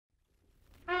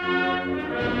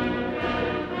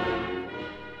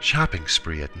Shopping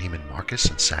spree at Neiman Marcus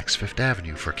and Saks Fifth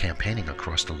Avenue for campaigning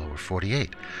across the lower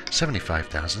 48,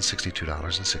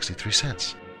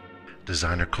 $75,062.63.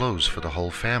 Designer clothes for the whole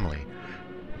family,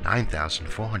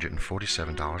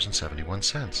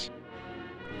 $9,447.71.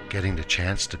 Getting the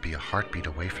chance to be a heartbeat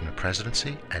away from the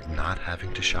presidency and not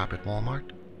having to shop at Walmart?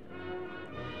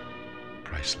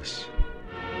 Priceless.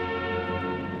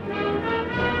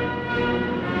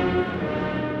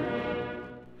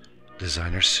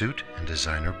 Designer suit and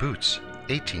designer boots,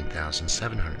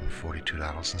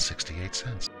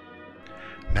 $18,742.68.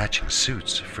 Matching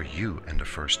suits for you and the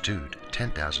first dude,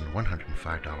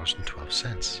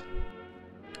 $10,105.12.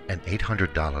 An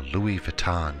 $800 Louis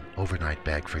Vuitton overnight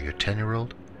bag for your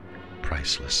 10-year-old,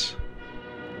 priceless.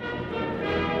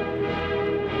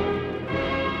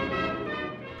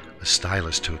 A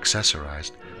stylist to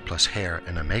accessorize, plus hair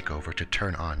and a makeover to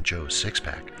turn on Joe's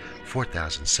six-pack,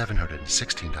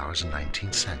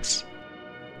 $4,716.19.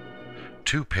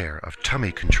 2 pair of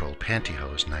tummy control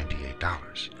pantyhose,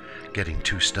 $98. Getting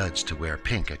 2 studs to wear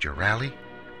pink at your rally,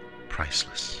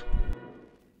 priceless.